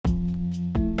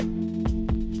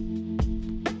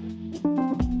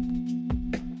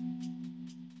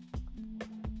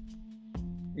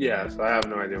Yeah, so I have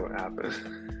no idea what happened.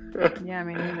 Yeah,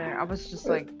 me neither. I was just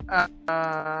like,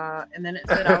 and then it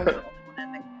said I was the only one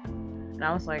in the, and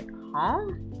I was like, huh?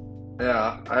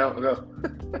 Yeah, I don't know.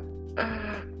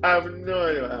 I have no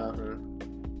idea what happened.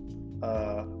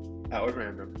 That was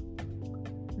random.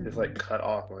 It's like cut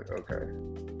off. I'm like, okay.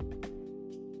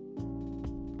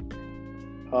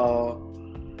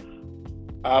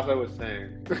 As I was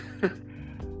saying,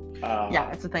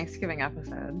 yeah, it's a Thanksgiving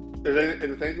episode. It's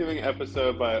a Thanksgiving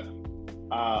episode, but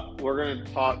we're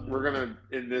gonna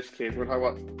in this case, we're gonna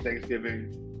talk about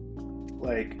Thanksgiving.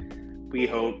 Like, we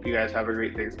hope you guys have a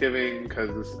great Thanksgiving, because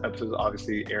this episode is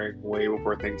obviously airing way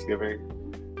before Thanksgiving.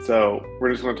 So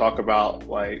we're just gonna talk about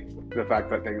like the fact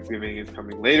that Thanksgiving is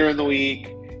coming later in the week,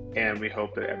 and we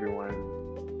hope that everyone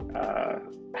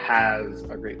has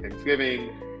a great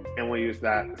Thanksgiving, and we'll use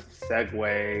that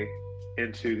segue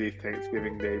into the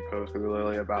Thanksgiving Day post, because it's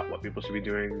literally about what people should be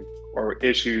doing or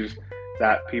issues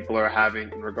that people are having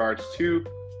in regards to,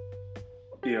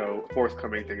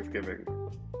 forthcoming Thanksgiving.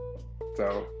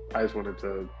 So I just wanted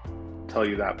to tell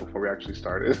you that before we actually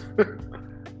started.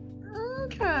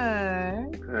 Okay.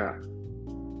 Yeah.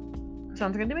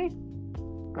 Sounds good to me.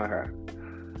 Okay.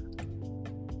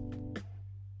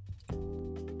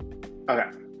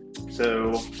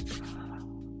 So,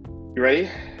 you ready?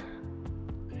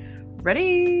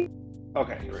 Ready?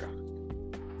 Okay, here we go.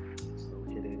 So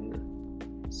hitting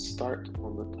start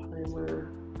on the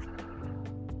timer.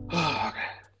 Okay.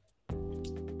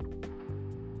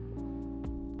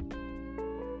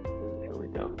 Here we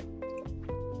go.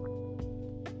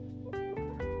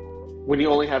 When you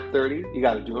only have 30, you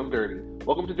gotta do them dirty.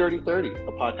 Welcome to Dirty 30,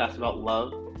 a podcast about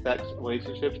love, sex,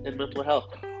 relationships, and mental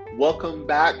health. Welcome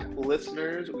back,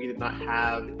 listeners. We did not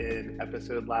have an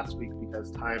episode last week because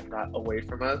time got away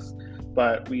from us,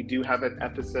 but we do have an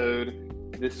episode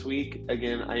this week.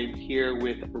 Again, I am here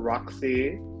with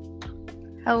Roxy.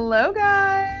 Hello,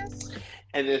 guys.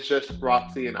 And it's just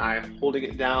Roxy and I holding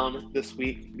it down this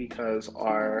week because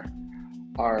our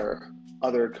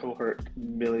other cohort,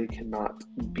 Millie, cannot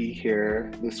be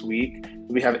here this week.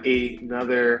 We have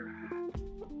another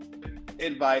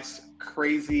advice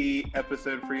crazy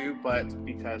episode for you, but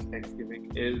because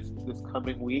Thanksgiving is this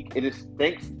coming week, it is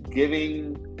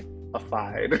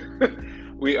Thanksgiving-ified.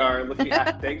 We are looking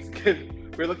at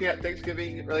Thanksgiving. We're looking at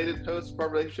Thanksgiving related posts for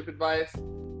relationship advice,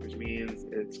 which means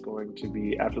it's going to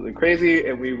be absolutely crazy,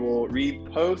 and we will read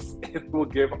posts and we'll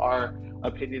give our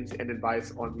opinions and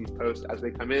advice on these posts as they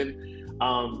come in.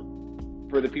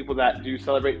 For the people that do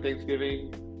celebrate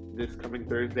Thanksgiving this coming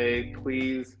Thursday,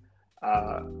 please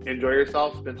enjoy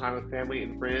yourself, spend time with family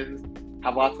and friends,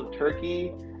 have lots of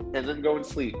turkey, and then go and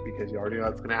sleep, because you already know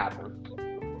that's going to happen.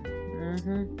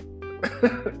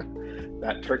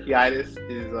 That turkey-itis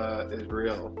is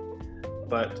real.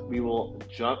 But we will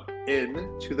jump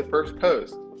in to the first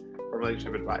post for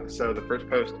relationship advice. So the first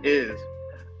post is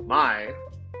my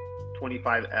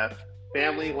 25F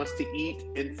family wants to eat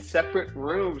in separate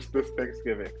rooms this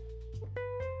Thanksgiving.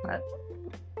 What?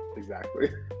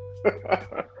 Exactly.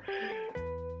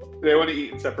 They want to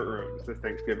eat in separate rooms this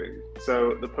Thanksgiving.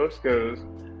 So the post goes,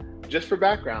 just for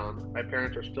background, my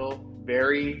parents are still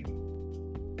very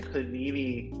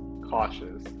panini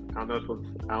cautious. I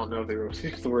don't know if they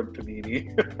use the word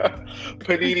panini.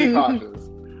 Panini cautious.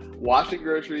 Washing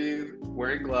groceries,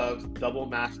 wearing gloves, double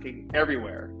masking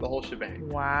everywhere. The whole shebang.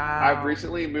 Wow. I've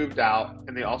recently moved out,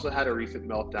 and they also had a recent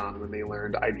meltdown when they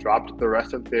learned I dropped the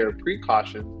rest of their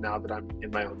precautions now that I'm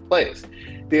in my own place.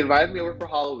 They invited me over for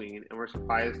Halloween and were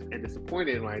surprised and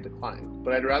disappointed when I declined,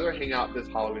 but I'd rather hang out this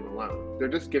Halloween alone. They're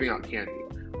just giving out candy.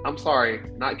 I'm sorry,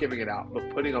 not giving it out, but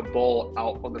putting a bowl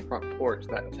out on the front porch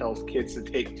that tells kids to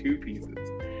take 2 pieces,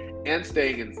 and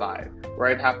staying inside, where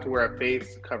I'd have to wear a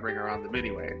face covering around them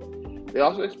anyway. They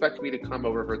also expect me to come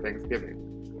over for Thanksgiving.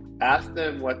 Asked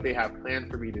them what they have planned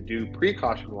for me to do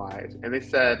precaution-wise, and they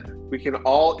said we can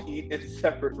all eat in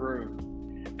separate rooms.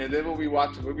 And then when we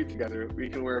watch a movie together, we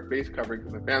can wear face coverings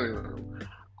in the family room.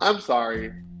 I'm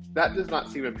sorry, that does not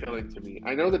seem appealing to me.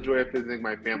 I know the joy of visiting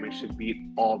my family should beat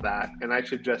all that, and I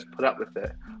should just put up with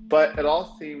it. But it all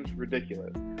seems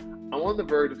ridiculous. I'm on the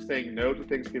verge of saying no to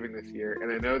Thanksgiving this year,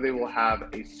 and I know they will have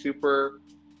a super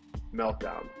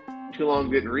meltdown. Too long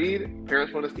didn't read.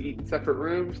 Parents want us to eat in separate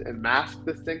rooms and mask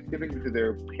this Thanksgiving due to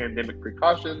their pandemic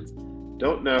precautions.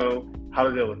 Don't know how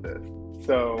to deal with this.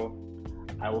 So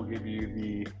I will give you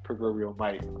the proverbial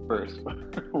mic first.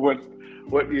 What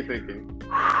are you thinking?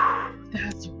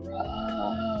 That's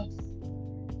rough.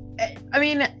 I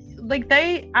mean, like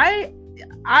I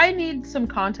need some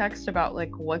context about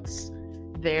like what's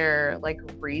their like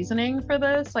reasoning for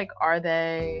this. Like, are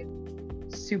they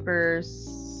super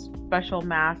special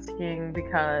masking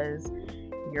because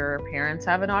your parents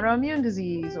have an autoimmune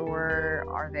disease, or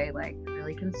are they like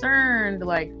really concerned?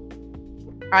 Like,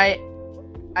 I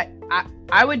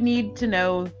would need to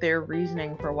know their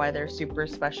reasoning for why they're super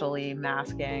specially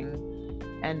masking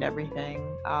and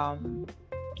everything.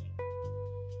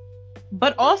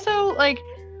 But also, like,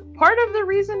 part of the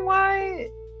reason why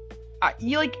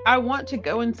I want to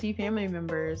go and see family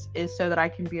members is so that I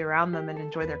can be around them and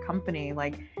enjoy their company.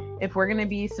 Like, if we're gonna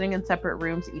be sitting in separate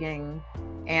rooms eating,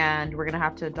 and we're gonna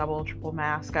have to double, triple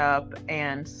mask up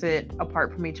and sit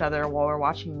apart from each other while we're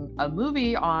watching a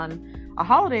movie on a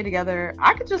holiday together,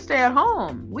 I could just stay at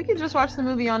home. We could just watch the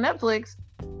movie on Netflix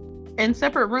in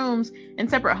separate rooms, in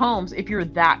separate homes, if you're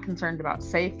that concerned about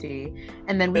safety,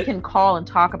 and then we can call and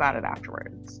talk about it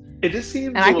afterwards. It just seems,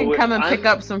 and I can come and pick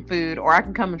up some food, or I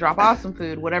can come and drop off some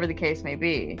food, whatever the case may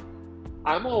be.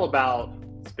 I'm all about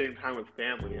spending time with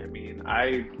family. I mean,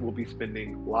 I will be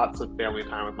spending lots of family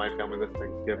time with my family this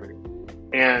Thanksgiving,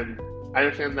 and I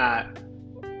understand that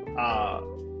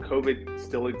COVID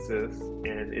still exists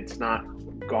and it's not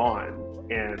gone,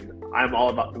 and I'm all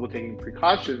about people taking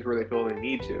precautions where they feel they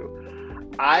need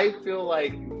to. I feel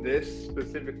like this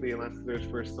specifically, unless there's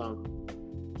for some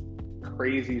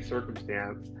crazy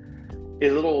circumstance,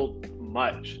 is a little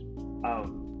much.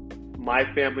 My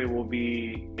family will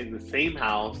be in the same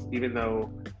house, even though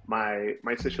my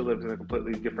sister lives in a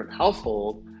completely different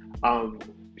household.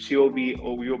 We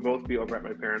will both be over at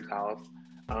my parents' house.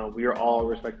 We are all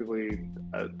respectively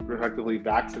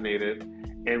vaccinated,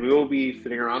 and we will be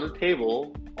sitting around a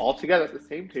table all together at the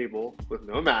same table with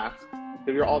no masks.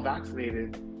 If we're all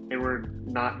vaccinated and we're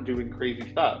not doing crazy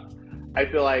stuff, I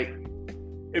feel like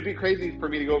it'd be crazy for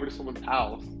me to go over to someone's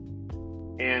house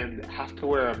and have to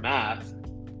wear a mask,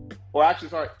 or actually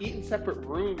start eating separate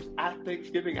rooms at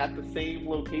Thanksgiving at the same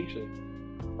location.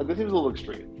 Like, this seems a little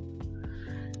extreme.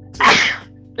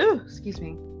 Ooh, excuse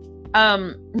me.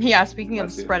 Yeah, speaking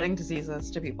of spreading diseases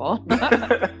to people.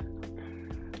 That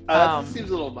seems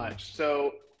a little much.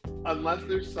 So, unless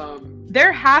there's some...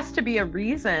 There has to be a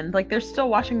reason. Like, they're still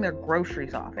washing their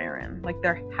groceries off, Aaron. Like,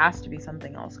 there has to be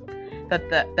something else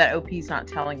that OP's not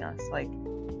telling us. Like,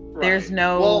 right. There's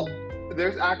no... Well,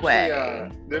 there's actually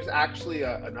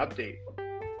an update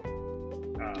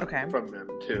from them,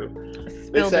 too.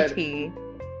 Spill the tea.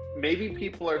 Maybe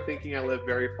people are thinking I live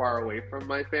very far away from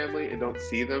my family and don't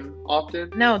see them often.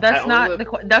 No, that's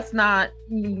not.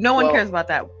 No one cares about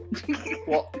that.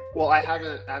 well, I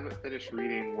haven't finished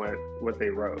reading what they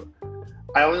wrote.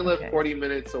 I only live 40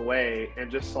 minutes away and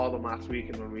just saw them last week,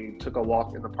 and when we took a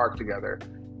walk in the park together.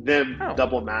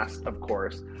 Double masked, of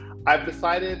course. I've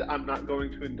decided I'm not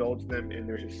going to indulge them in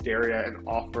their hysteria and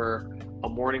offer a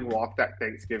morning walk that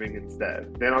Thanksgiving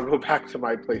instead. Then I'll go back to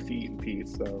my place to eat in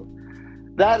peace. So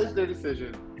that is their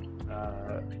decision.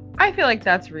 I feel like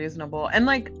that's reasonable. And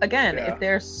like, again, if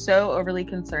they're so overly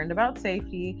concerned about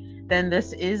safety, then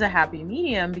this is a happy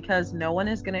medium, because no one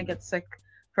is going to get sick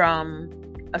from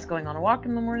us going on a walk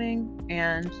in the morning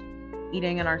and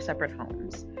eating in our separate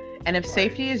homes. And if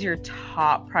safety is your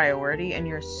top priority and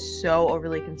you're so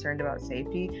overly concerned about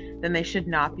safety, then they should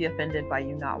not be offended by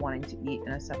you not wanting to eat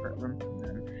in a separate room from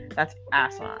them. That's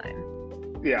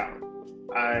asinine. Yeah,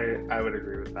 I would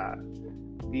agree with that.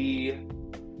 The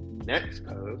next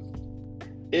post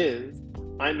is,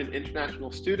 I'm an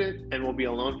international student and will be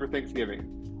alone for Thanksgiving.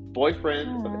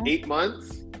 Boyfriend of 8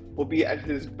 months will be at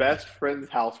his best friend's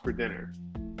house for dinner.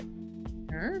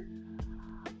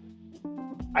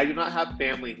 I do not have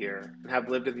family here and have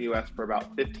lived in the US for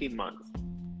about 15 months.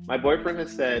 My boyfriend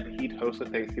has said he'd host a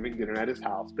Thanksgiving dinner at his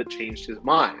house, but changed his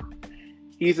mind.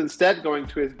 He's instead going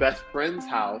to his best friend's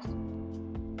house,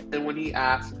 and when he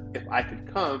asked if I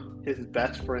could come, his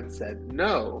best friend said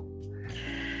no.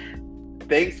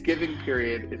 Thanksgiving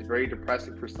period is very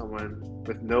depressing for someone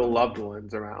with no loved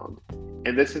ones around,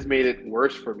 and this has made it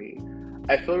worse for me.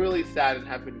 I feel really sad and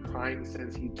have been crying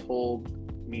since he told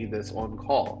me this on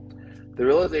call. The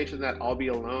realization that I'll be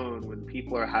alone when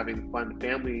people are having fun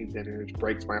family dinners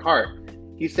breaks my heart.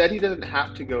 He said he doesn't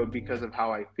have to go because of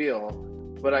how I feel,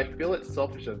 but I feel it's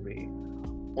selfish of me.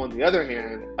 On the other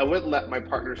hand, I wouldn't let my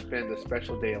partner spend a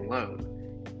special day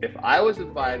alone. If I was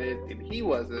invited and he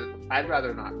wasn't, I'd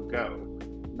rather not go.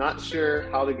 Not sure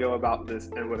how to go about this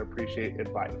and would appreciate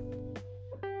advice.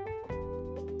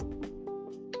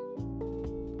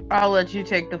 I'll let you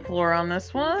take the floor on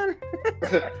this one.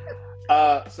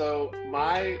 So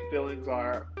my feelings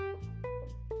are,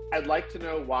 I'd like to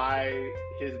know why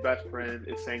his best friend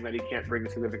is saying that he can't bring a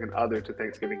significant other to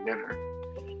Thanksgiving dinner.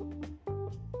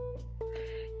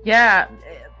 Yeah,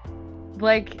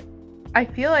 like, I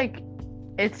feel like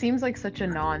it seems like such a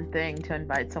non-thing to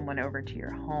invite someone over to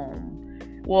your home.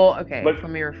 Well, okay, let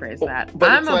me rephrase that.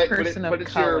 I'm a person of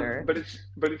color. But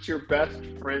it's your best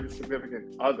friend's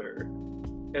significant other.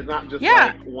 It's not just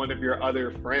like one of your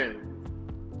other friends.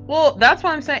 Well, that's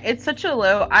what I'm saying. It's such a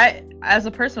low. As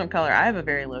a person of color, I have a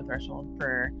very low threshold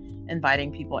for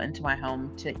inviting people into my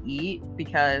home to eat,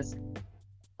 because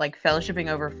like fellowshipping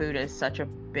over food is such a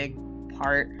big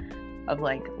part of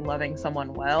like loving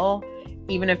someone well,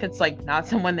 even if it's like not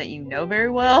someone that you know very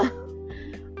well.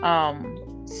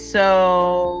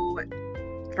 So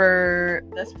for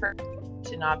this person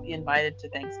to not be invited to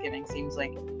Thanksgiving seems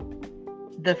like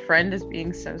the friend is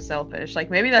being so selfish. Like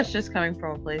maybe that's just coming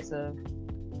from a place of,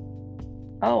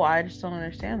 oh, I just don't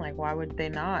understand. Like, why would they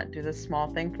not do this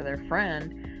small thing for their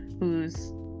friend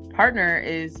whose partner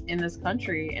is in this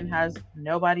country and has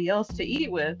nobody else to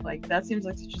eat with? Like, that seems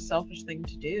like such a selfish thing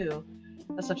to do.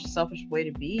 That's such a selfish way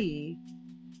to be.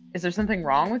 Is there something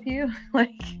wrong with you?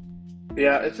 Like,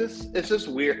 yeah, it's just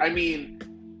weird. I mean,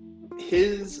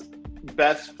 his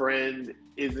best friend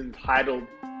is entitled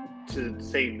to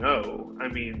say no. I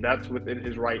mean, that's within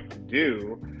his right to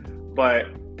do. But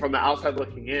from the outside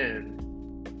looking in,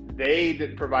 they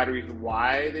didn't provide a reason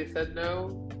why they said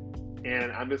no,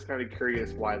 and I'm just kind of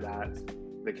curious why that's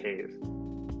the case.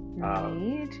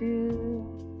 Me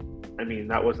too. I mean,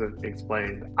 that wasn't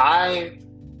explained.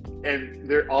 And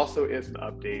there also is an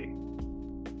update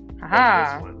on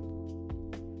this one.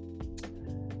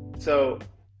 So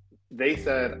they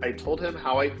said, I told him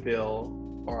how I felt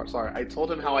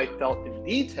in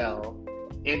detail,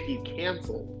 and he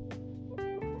canceled.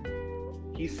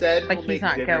 He said he'll make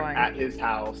dinner at his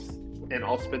house, and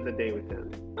I'll spend the day with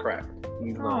him. Correct.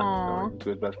 He's not going to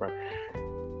his best friend.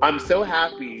 I'm so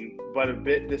happy, but a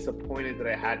bit disappointed that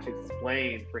I had to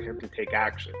explain for him to take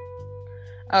action.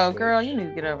 Oh, girl, you need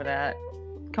to get over that.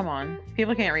 Come on.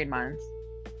 People can't read minds.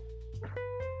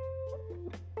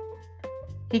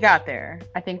 He got there,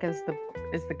 I think, is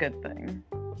the good thing.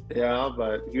 Yeah,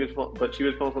 but she was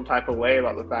feeling some type of way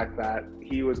about the fact that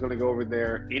he was going to go over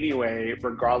there anyway,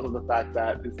 regardless of the fact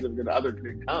that his significant other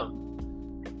couldn't come.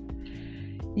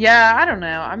 Yeah, I don't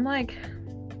know. I'm like,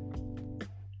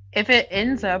 if it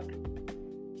ends up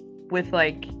with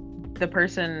like the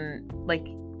person, like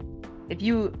if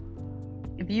you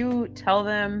tell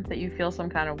them that you feel some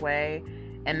kind of way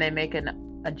and they make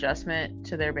an adjustment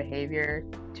to their behavior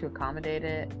to accommodate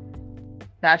it,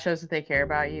 that shows that they care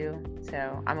about you.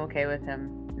 So I'm okay with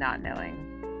him not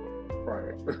knowing.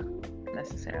 Right.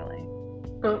 Necessarily.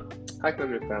 I can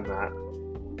understand that.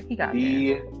 He got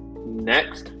the there.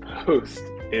 Next post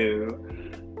is,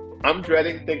 I'm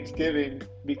dreading Thanksgiving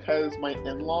because my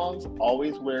in-laws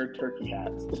always wear turkey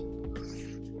hats.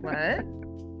 What?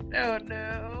 Oh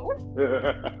no.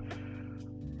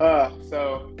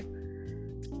 So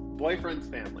boyfriend's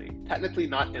family, technically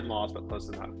not in-laws, but close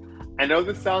enough. I know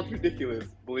this sounds ridiculous,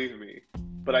 believe me,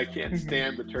 but I can't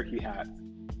stand the turkey hats.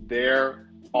 They're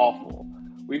awful.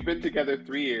 We've been together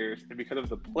 3 years, and because of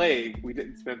the plague, we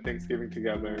didn't spend Thanksgiving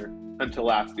together until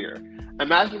last year.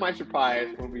 Imagine my surprise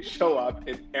when we show up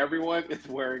and everyone is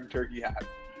wearing turkey hats.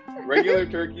 Regular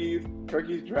turkeys,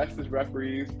 turkeys dressed as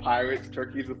referees, pirates,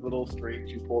 turkeys with little strings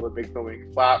you pull to make the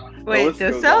wings flap. Wait,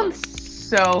 this sounds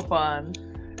so fun.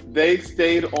 They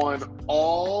stayed on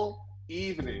all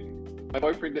evening. My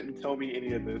boyfriend didn't tell me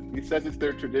any of this. He says it's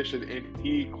their tradition and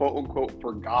he quote unquote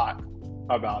forgot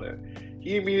about it.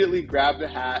 He immediately grabbed a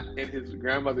hat and his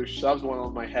grandmother shoves one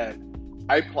on my head.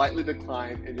 I politely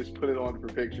declined and just put it on for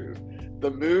pictures.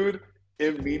 The mood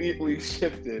immediately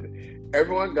shifted.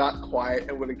 Everyone got quiet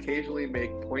and would occasionally make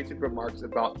pointed remarks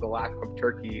about the lack of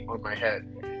turkey on my head.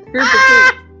 Here's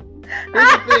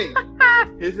the thing.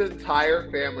 His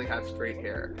entire family has straight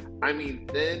hair. I mean,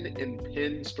 thin and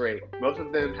pinned straight. Most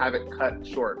of them have it cut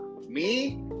short.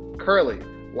 Me, curly.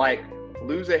 Like,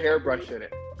 lose a hairbrush in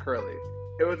it. Curly.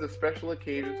 It was a special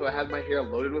occasion, so I had my hair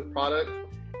loaded with products.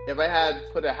 If I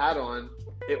had put a hat on,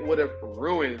 it would have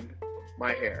ruined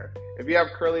my hair. If you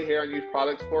have curly hair and use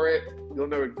products for it, you'll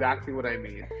know exactly what I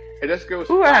mean. It just goes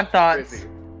I have thoughts. Busy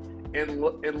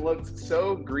and looks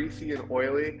so greasy and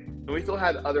oily. And we still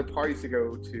had other parties to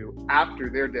go to after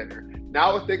their dinner.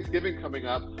 Now with Thanksgiving coming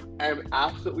up, I am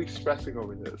absolutely stressing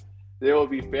over this. There will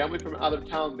be family from out of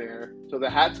town there, so the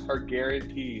hats are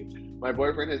guaranteed. My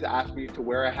boyfriend has asked me to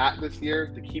wear a hat this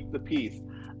year to keep the peace.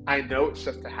 I know it's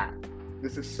just a hat.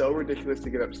 This is so ridiculous to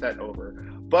get upset over.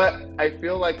 But I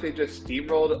feel like they just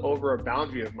steamrolled over a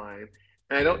boundary of mine,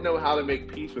 and I don't know how to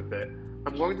make peace with it.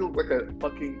 I'm going to look like a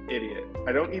fucking idiot.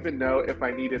 I don't even know if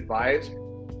I need advice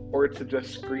or to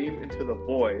just scream into the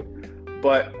void.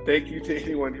 But thank you to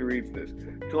anyone who reads this.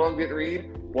 Too long didn't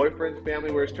read. Boyfriend's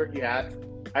family wears turkey hats.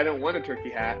 I don't want a turkey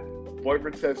hat.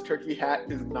 Boyfriend says turkey hat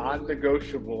is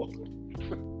non-negotiable.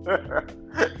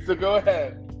 So go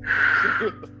ahead.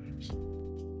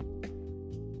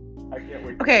 I can't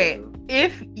wait. Okay,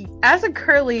 if as a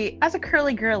curly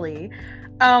girly,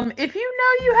 if you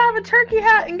know you have a turkey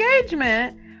hat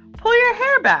engagement, pull your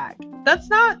hair back. That's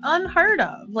not unheard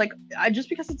of. Like, just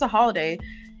because it's a holiday,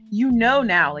 you know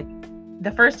now. Like,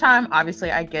 the first time,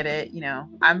 obviously, I get it. You know,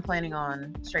 I'm planning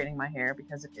on straightening my hair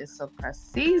because it is silk press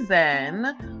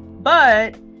season.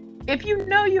 But if you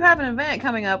know you have an event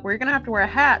coming up where you're gonna have to wear a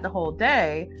hat the whole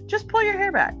day, just pull your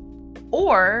hair back.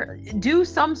 Or do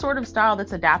some sort of style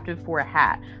that's adaptive for a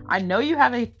hat. I know you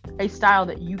have a style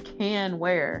that you can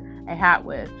wear a hat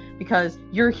with because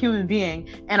you're a human being,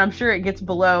 and I'm sure it gets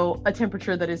below a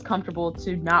temperature that is comfortable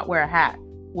to not wear a hat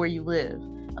where you live,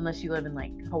 unless you live in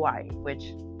like Hawaii,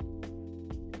 which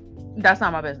that's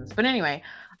not my business. But anyway,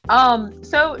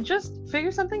 so just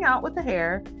figure something out with the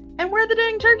hair and wear the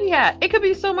dang turkey hat. It could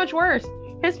be so much worse.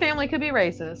 His family could be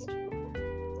racist.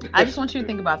 I just want you to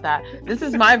think about that. This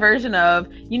is my version of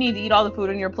you need to eat all the food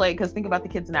on your plate because think about the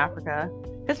kids in Africa.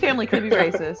 His family could be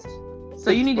racist. So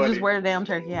you need to just wear a damn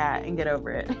turkey hat and get over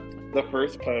it. The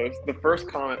first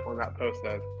comment on that post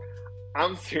says,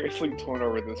 I'm seriously torn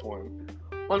over this one.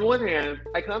 On one hand,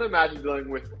 I can't imagine dealing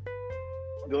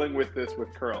with this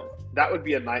with curls. That would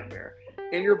be a nightmare.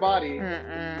 In your body,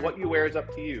 what you wear is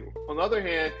up to you. On the other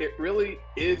hand, it really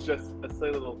is just a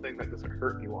silly little thing that doesn't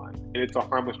hurt anyone, and it's a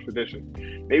harmless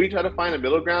tradition. Maybe try to find a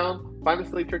middle ground. Find a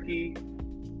silly turkey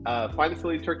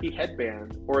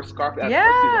headband or a scarf that has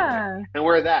turkeys on it, and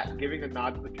wear that, giving a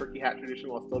nod to the turkey hat tradition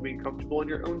while still being comfortable in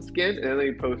your own skin. And then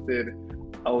they posted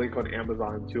a link on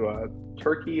Amazon to a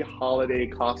turkey holiday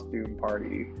costume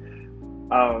party,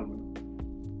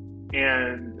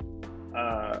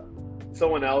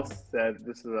 someone else said,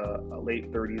 this is a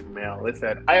late 30s male. They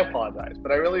said, I apologize, but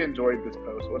I really enjoyed this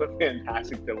post. What a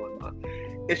fantastic dilemma.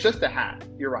 It's just a hat.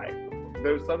 You're right.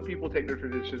 There's some people take their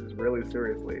traditions really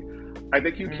seriously. I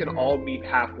think you can all meet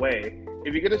halfway.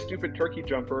 If you get a stupid turkey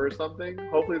jumper or something,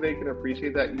 hopefully they can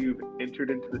appreciate that you've entered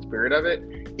into the spirit of it.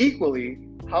 Equally,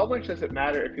 how much does it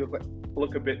matter if you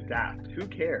look a bit daft? Who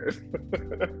cares?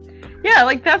 Yeah,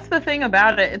 like that's the thing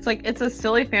about it. It's like it's a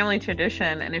silly family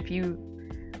tradition, and if you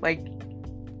like,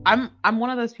 I'm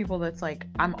one of those people that's like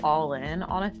I'm all in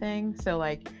on a thing. So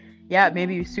like, yeah, it may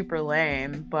be super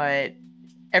lame, but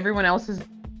everyone else is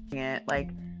doing it. Like,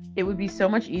 it would be so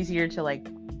much easier to like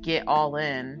get all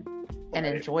in and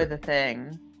enjoy the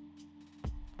thing.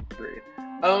 Agreed.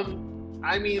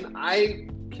 I mean, I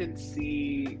can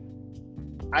see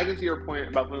your point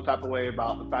about feeling type of way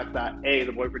about the fact that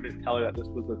the boyfriend didn't tell her that this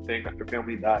was a thing that her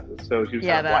family does, so she was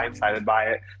kind of blindsided by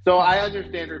it. So I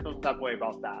understand her feeling type of way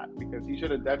about that, because he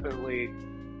should have definitely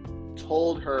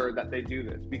told her that they do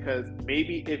this, because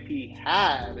maybe if he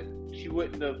had, she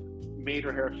wouldn't have made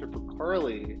her hair super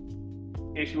curly,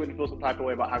 and she wouldn't feel some type of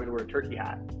way about having to wear a turkey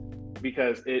hat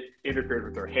because it interfered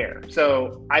with her hair.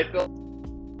 So I feel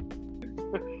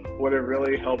would have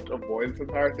really helped avoid this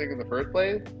entire thing in the first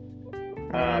place.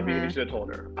 Maybe he should have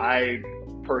told her. I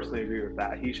personally agree with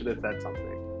that. He should have said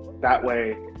something. That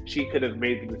way, she could have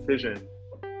made the decision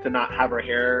to not have her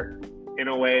hair in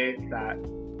a way that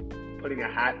putting a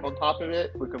hat on top of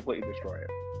it would completely destroy it.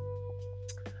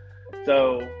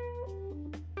 So,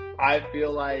 I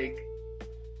feel like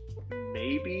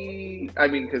maybe, I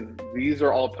mean, because these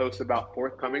are all posts about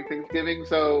forthcoming Thanksgiving,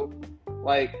 so,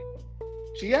 like,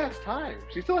 she has time.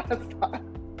 She still has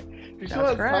time. She still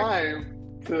has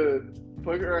time to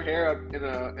put her hair up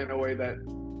in a way that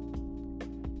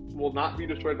will not be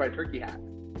destroyed by turkey hats.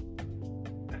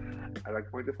 I'd like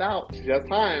to point this out. She has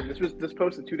time. This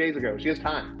posted 2 days ago. She has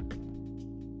time.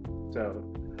 So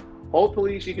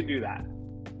hopefully she can do that.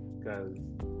 Because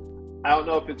I don't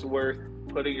know if it's worth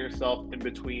putting yourself in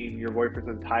between your boyfriend's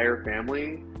entire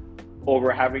family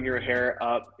over having your hair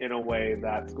up in a way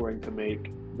that's going to make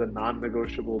the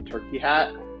non-negotiable turkey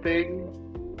hat thing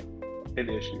an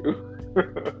issue.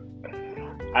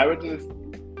 I would just.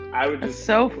 It's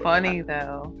so funny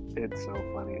though. It's so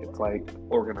funny. It's like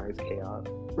organized chaos.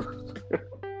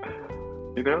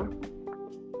 You know?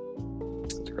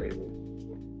 It's crazy.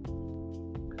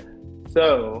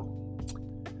 So,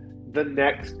 the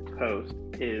next post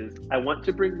is, I want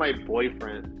to bring my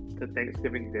boyfriend to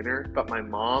Thanksgiving dinner, but my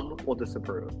mom will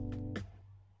disapprove.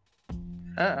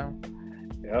 Uh-oh.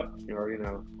 Yep, you already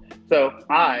know. So,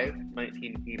 I,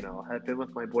 19 female, have been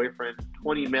with my boyfriend,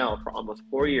 20 male, for almost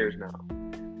 4 years now.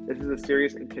 This is a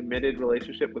serious and committed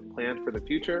relationship with plans for the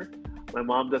future. My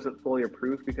mom doesn't fully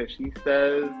approve because she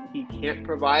says he can't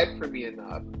provide for me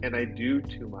enough and I do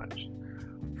too much.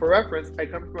 For reference, I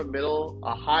come from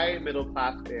a high middle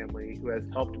class family who has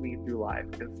helped me through life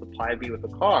and supplied me with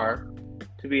a car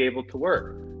to be able to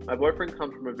work. My boyfriend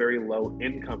comes from a very low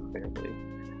income family.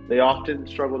 They often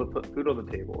struggle to put food on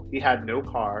the table. He had no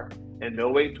car and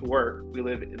no way to work. We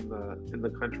live in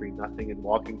the country, nothing in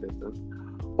walking distance.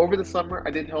 Over the summer,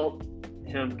 I did help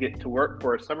him get to work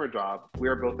for a summer job. We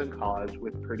are both in college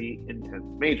with pretty intense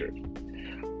majors.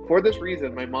 For this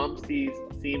reason, my mom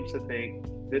seems to think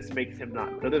this makes him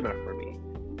not good enough for me.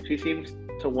 She seems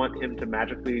to want him to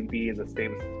magically be in the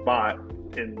same spot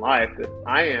in life that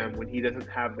I am when he doesn't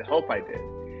have the help I did.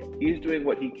 He's doing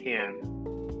what he can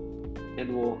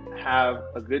and will have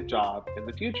a good job in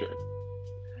the future.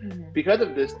 Mm-hmm. Because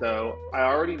of this, though, I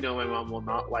already know my mom will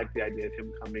not like the idea of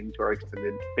him coming to our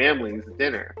extended family's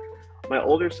dinner. My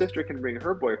older sister can bring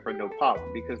her boyfriend no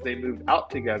problem because they moved out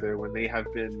together when they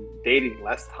have been dating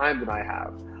less time than I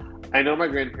have. I know my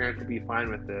grandparents will be fine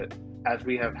with it, as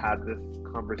we have had this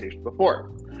conversation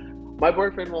before. My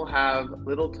boyfriend will have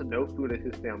little to no food at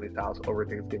his family's house over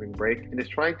Thanksgiving break and is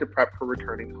trying to prep for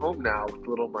returning home now with the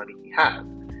little money he has.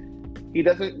 He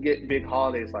doesn't get big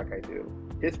holidays like I do.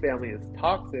 His family is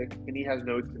toxic and he has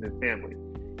no extended family.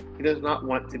 He does not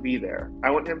want to be there.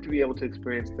 I want him to be able to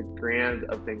experience the grand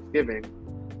of Thanksgiving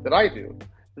that I do.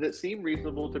 Does it seem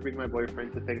reasonable to bring my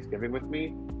boyfriend to Thanksgiving with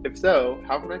me? If so,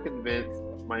 how can I convince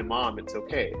my mom it's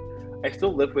okay? I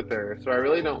still live with her, so I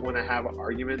really don't want to have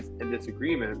arguments and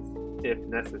disagreements if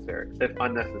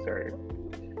unnecessary.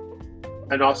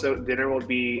 And also, dinner will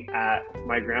be at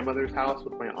my grandmother's house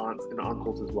with my aunts and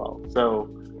uncles as well. So,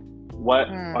 what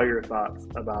are your thoughts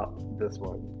about this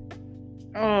one?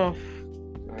 Oh,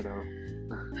 I know.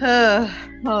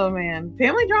 Oh man,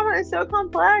 family drama is so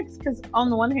complex because on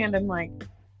the one hand, I'm like,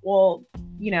 well,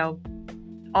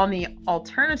 on the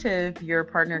alternative, your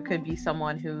partner could be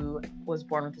someone who was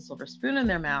born with a silver spoon in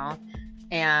their mouth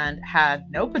and had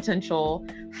no potential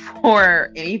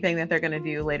for anything that they're going to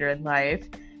do later in life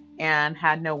and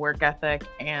had no work ethic.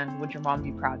 And would your mom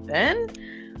be proud then?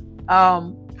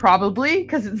 Probably,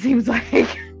 because it seems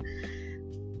like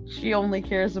she only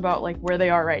cares about like where they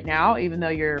are right now, even though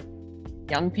you're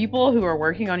young people who are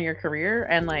working on your career.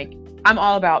 And like, I'm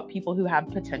all about people who have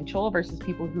potential versus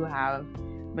people who have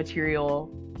material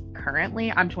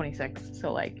currently. I'm 26,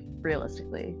 so like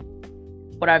realistically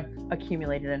what I've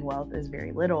accumulated in wealth is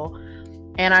very little,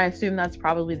 and I assume that's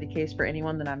probably the case for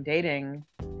anyone that I'm dating.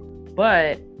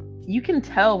 But you can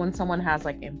tell when someone has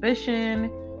like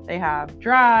ambition, they have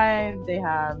drive, they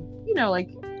have, like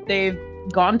they've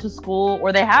gone to school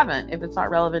or they haven't, if it's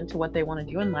not relevant to what they want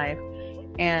to do in life.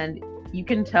 And you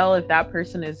can tell if that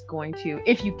person is going to,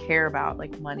 if you care about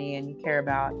like money and you care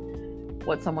about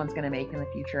what someone's going to make in the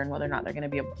future and whether or not they're going to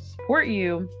be able to support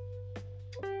you,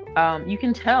 you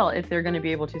can tell if they're going to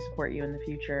be able to support you in the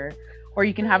future, or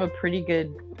you can have a pretty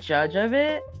good judge of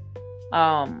it,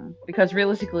 because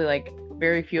realistically, like,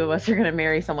 very few of us are going to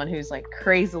marry someone who's like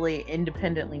crazily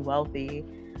independently wealthy.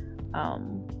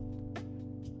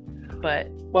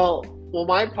 But well,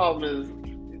 my problem is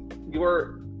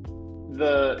where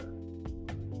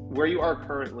you are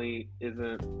currently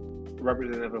isn't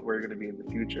representative of where you're going to be in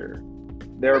the future.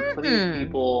 There are plenty of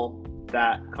people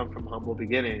that come from humble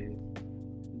beginnings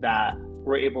that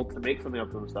were able to make something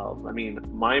of themselves. I mean,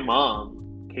 my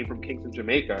mom came from Kingston,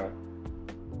 Jamaica,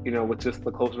 with just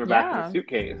the clothes in her back in a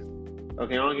suitcase.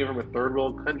 Okay, I only came from a third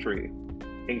world country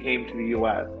and came to the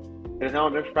U.S. and is now a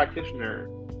nurse practitioner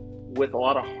with a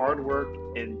lot of hard work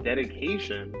and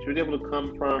dedication. She was able to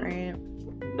come from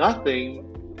nothing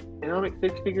and now make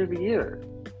 6 figures a year.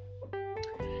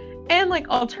 And like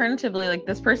alternatively, like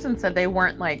this person said they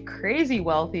weren't like crazy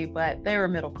wealthy, but they were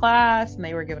middle class and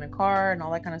they were given a car and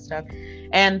all that kind of stuff.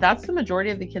 And that's the majority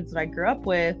of the kids that I grew up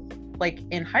with, like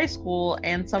in high school,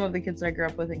 and some of the kids that I grew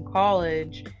up with in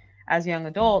college as young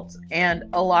adults. And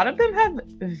a lot of them have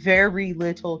very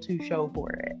little to show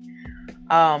for it.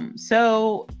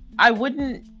 So I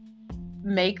wouldn't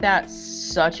make that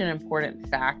such an important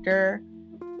factor.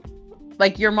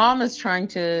 Like your mom is trying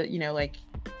to,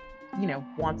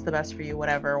 wants the best for you,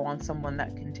 whatever, wants someone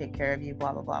that can take care of you,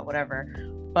 blah, blah, blah, whatever.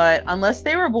 But unless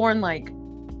they were born like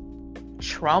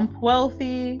Trump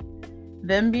wealthy,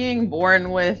 them being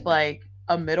born with like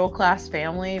a middle class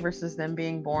family versus them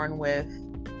being born with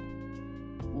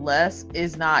less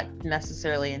is not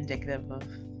necessarily indicative of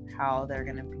how they're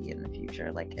going to be in the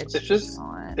future. Like it's just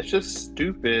not. It's just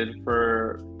stupid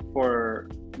for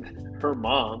her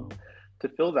mom to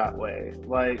feel that way.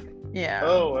 Like, yeah.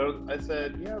 I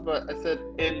said,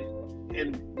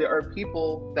 and there are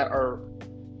people that are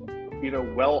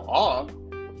well off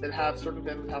that have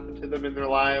circumstances happen to them in their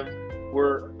lives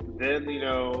where then,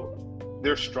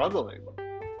 they're struggling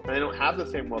and they don't have the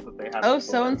same wealth that they had before.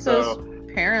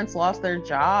 So-and-so's parents lost their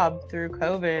job through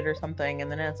COVID or something,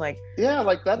 and then it's like, yeah,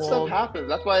 like that stuff happens.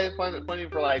 That's why I find it funny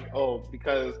for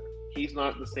because he's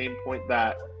not at the same point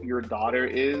that your daughter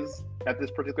is at this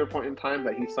particular point in time,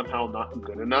 that he's somehow not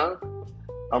good enough.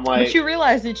 I'm like, but you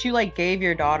realize that you gave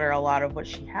your daughter a lot of what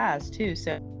she has too,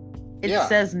 so it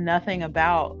says nothing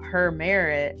about her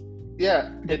merit.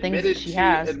 Yeah, the things that she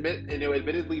has,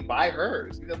 admittedly by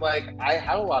hers. Because I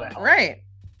had a lot of help, right?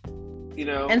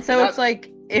 And so it's like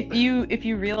if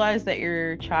you realize that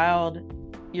your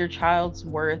child's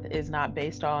worth is not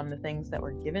based on the things that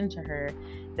were given to her,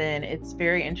 then it's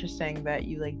very interesting that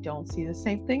you don't see the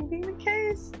same thing being the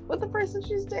case with the person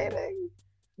she's dating.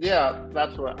 Yeah,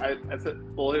 that's what I said.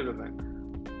 Well, here's the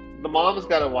thing: the mom's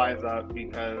got to wise up,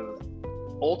 because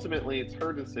ultimately it's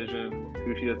her decision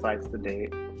who she decides to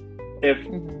date.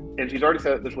 And she's already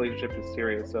said that this relationship is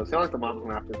serious, so it sounds like the mom's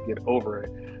gonna have to get over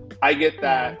it. I get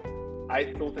that.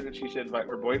 I still think that she should invite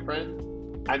her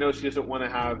boyfriend. I know she doesn't want to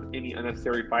have any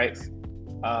unnecessary fights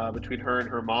between her and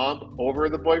her mom over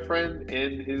the boyfriend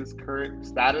and his current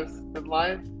status in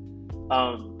life.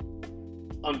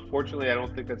 Unfortunately, I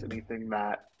don't think that's anything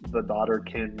that the daughter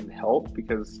can help,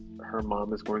 because her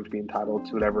mom is going to be entitled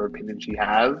to whatever opinion she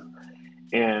has.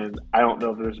 And I don't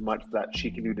know if there's much that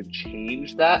she can do to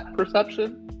change that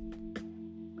perception,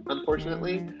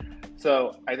 unfortunately.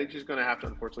 So I think she's going to have to,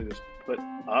 unfortunately, just put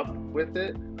up with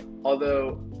it.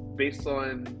 Although, based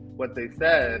on what they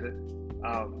said,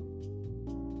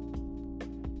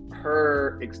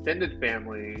 her extended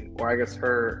family, or I guess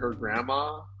her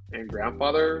grandma and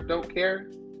grandfather, don't care.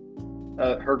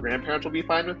 Her grandparents will be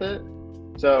fine with it.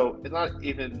 So it's not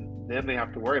even them they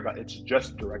have to worry about. It's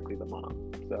just directly the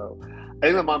mom. So I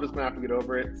think the mom is going to have to get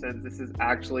over it, since this is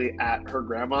actually at her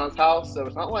grandma's house. So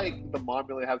it's not like the mom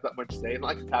really has that much say. It's not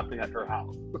like it's happening at her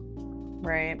house.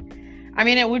 Right. I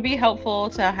mean, it would be helpful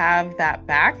to have that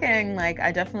backing.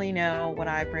 I definitely know when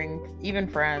I bring even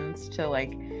friends to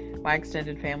my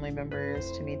extended family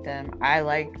members to meet them, I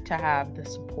like to have the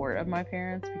support of my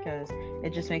parents, because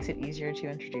it just makes it easier to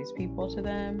introduce people to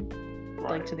them,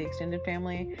 to the extended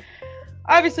family.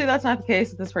 Obviously, that's not the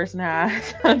case that this person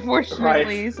has,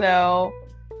 unfortunately. Right. So,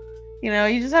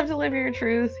 you just have to live your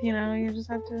truth. You just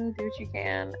have to do what you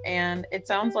can. And it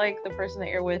sounds like the person that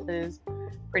you're with is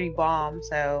pretty bomb.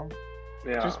 So,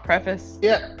 just preface.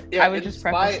 Yeah. I would just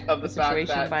preface the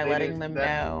situation by letting them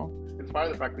know. In spite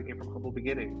of the fact they came from humble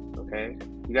beginnings, okay?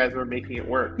 You guys are making it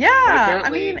work. Yeah, I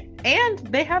mean, and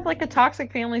they have a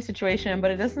toxic family situation,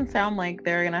 but it doesn't sound like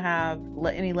they're gonna have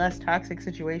any less toxic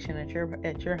situation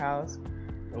at your house.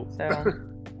 Nope. So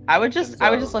I would just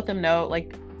let them know,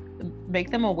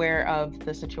 make them aware of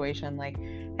the situation.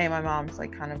 Hey, my mom's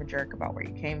kind of a jerk about where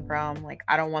you came from.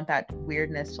 I don't want that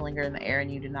weirdness to linger in the air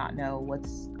and you do not know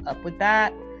what's up with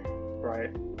that.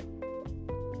 Right.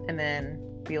 And then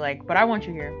be but I want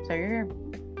you here, so you're here.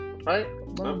 Right.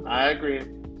 I agree.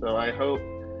 So I hope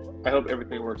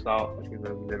everything works out between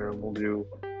them, and we'll do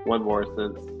one more,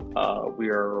 since we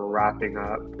are wrapping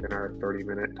up in our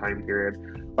 30-minute time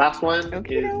period. Last one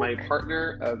is my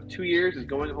partner of 2 years is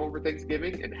going home for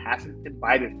Thanksgiving and hasn't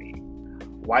invited me.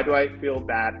 Why do I feel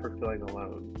bad for feeling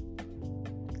alone?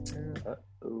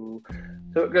 Uh-oh.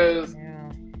 So it goes,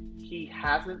 he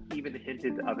hasn't even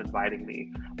hinted of inviting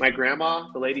me. My grandma,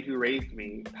 the lady who raised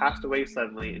me, passed away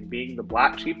suddenly, and being the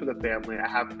black sheep of the family, I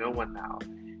have no one now.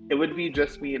 It would be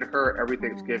just me and her every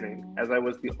Thanksgiving, as I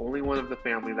was the only one of the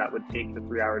family that would take the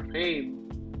 3-hour train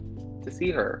to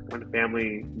see her when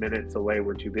family minutes away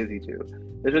were too busy to.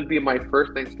 This would be my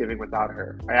first Thanksgiving without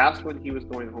her. I asked when he was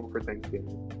going home for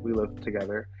Thanksgiving. We lived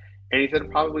together. And he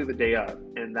said probably the day of,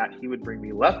 and that he would bring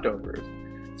me leftovers.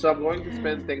 So I'm going to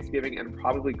spend Thanksgiving and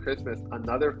probably Christmas,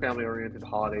 another family-oriented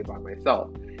holiday, by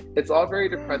myself. It's all very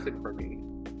depressing for me.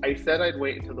 I said I'd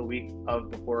wait until the week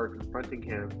before confronting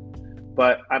him,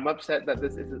 but I'm upset that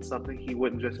this isn't something he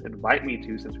wouldn't just invite me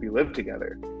to, since we live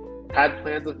together. Had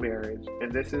plans of marriage,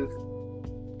 and this is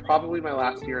probably my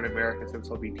last year in America, since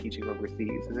I'll be teaching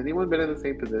overseas. Has anyone been in the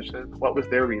same position? What was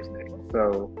their reasoning?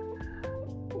 So,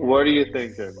 what are you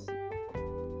thinking?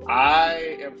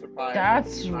 I am surprised that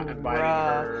he's not inviting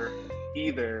her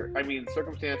either. I mean,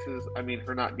 circumstances,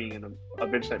 her not being a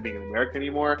bitch not being in America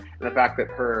anymore, and the fact that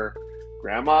her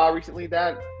grandma recently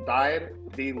died,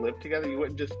 they lived together. You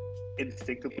wouldn't just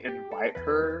instinctively invite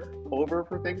her over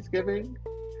for Thanksgiving.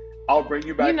 I'll bring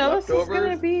you back leftovers. This is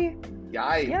gonna be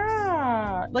yikes.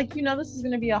 Yeah, this is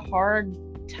gonna be a hard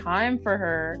time for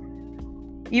her.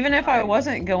 Even if I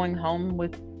wasn't going home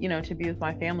with to be with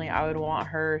my family, I would want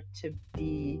her to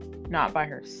be not by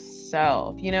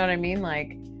herself. You know what I mean?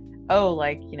 Like, oh,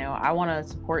 like, I want to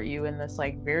support you in this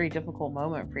like very difficult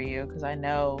moment for you because I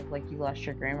know like you lost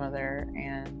your grandmother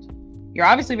and you're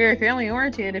obviously very family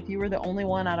oriented if you were the only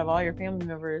one out of all your family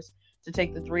members to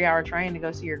take the 3-hour train to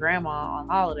go see your grandma on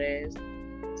holidays.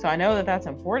 So I know that that's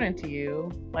important to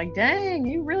you. Like, dang,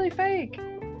 you really fake.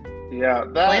 Yeah,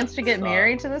 Plans to get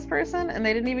married to this person, and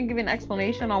they didn't even give you an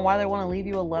explanation on why they want to leave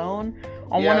you alone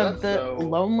on one of the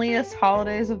loneliest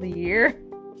holidays of the year.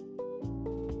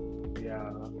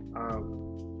 Yeah.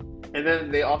 And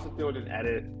then they also threw in an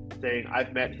edit saying,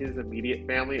 I've met his immediate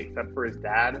family except for his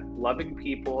dad. Loving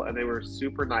people, and they were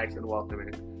super nice and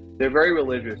welcoming. They're very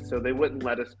religious, so they wouldn't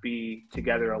let us be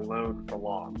together alone for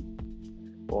long.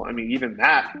 Well, I mean, even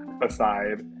that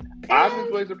aside, I'm just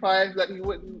really surprised that he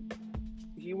wouldn't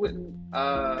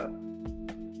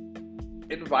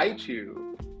invite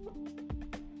you.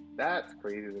 That's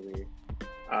crazy to me.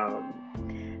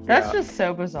 That's just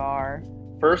so bizarre.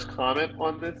 First comment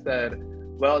on this said,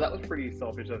 well, that was pretty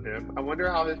selfish of him. I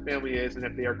wonder how his family is and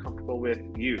if they are comfortable with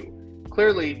you.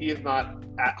 Clearly, he is not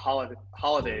at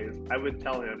holidays. I would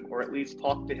tell him, or at least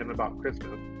talk to him about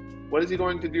Christmas. What is he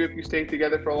going to do if you stay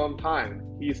together for a long time?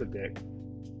 He's a dick.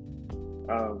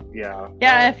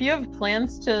 Yeah, if you have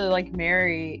plans to like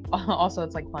marry, also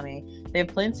it's like funny. They have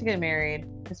plans to get married.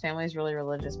 His family is really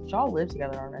religious, but y'all live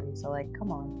together already. So like,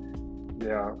 come on.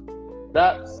 Yeah,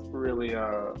 that's really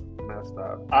messed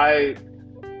up.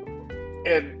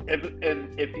 And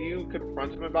if you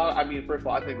confront him about it, I mean, first of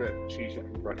all, I think that she should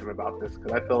confront him about this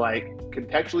because I feel like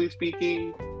contextually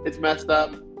speaking, it's messed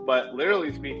up, but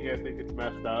literally speaking, I think it's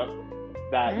messed up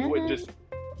that you would just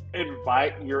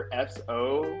invite your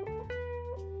SO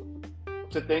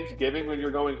to Thanksgiving when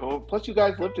you're going home. Plus, you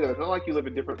guys live together. It's not like you live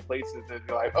in different places and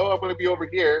you're like, oh, I'm going to be over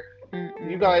here.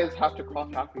 You guys have to cross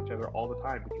paths with each other all the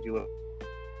time because you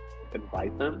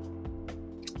invite them.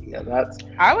 Yeah, that's.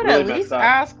 I would really at least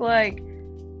ask, like,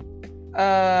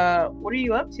 what are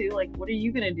you up to? Like, what are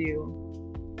you gonna do?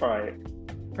 Right.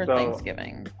 For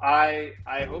Thanksgiving. I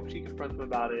hope she confronts him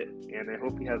about it, and I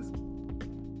hope he has.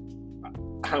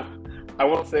 I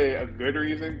won't say a good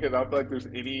reason because I don't feel like there's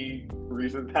any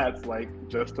reason that's like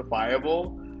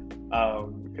justifiable.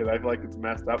 Because I feel like it's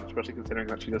messed up, especially considering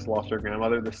that she just lost her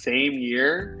grandmother the same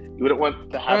year. You wouldn't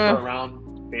want to have her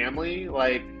around family.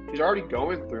 Like, she's already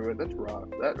going through it. That's rough.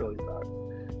 That really sucks.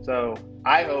 So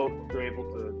I hope they're able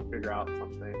to figure out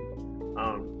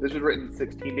something. This was written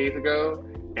 16 days ago,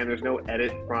 and there's no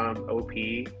edit from OP,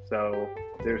 so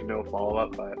there's no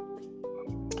follow-up, but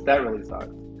that really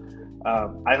sucks.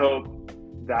 I hope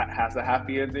that has a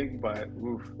happy ending, but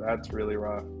oof, that's really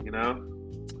rough, you know?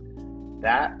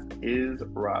 That is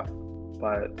rough,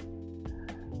 but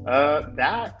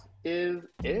that is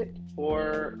it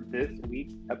for this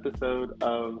week's episode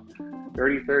of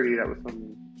Dirty 30. That was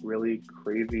some really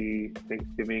crazy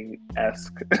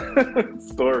Thanksgiving-esque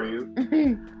stories.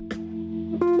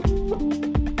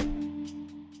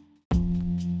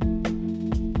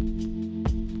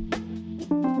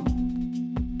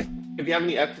 If you have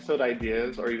any episode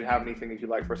ideas or you have anything that you'd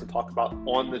like for us to talk about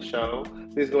on the show,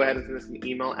 please go ahead and send us an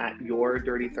email at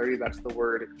yourdirty30. That's the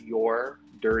word your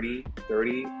dirty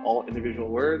 30, all individual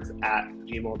words, at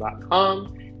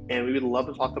gmail.com. And we would love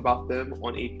to talk about them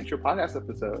on a future podcast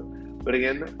episode. But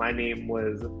again, my name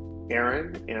was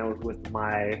Aaron, and I was with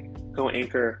my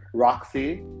co-anchor,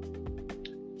 Roxy.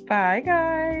 Bye,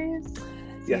 guys.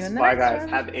 Yes, bye, guys.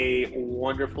 Have a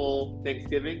wonderful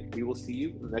Thanksgiving. We will see you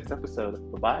in the next episode.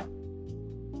 Bye-bye.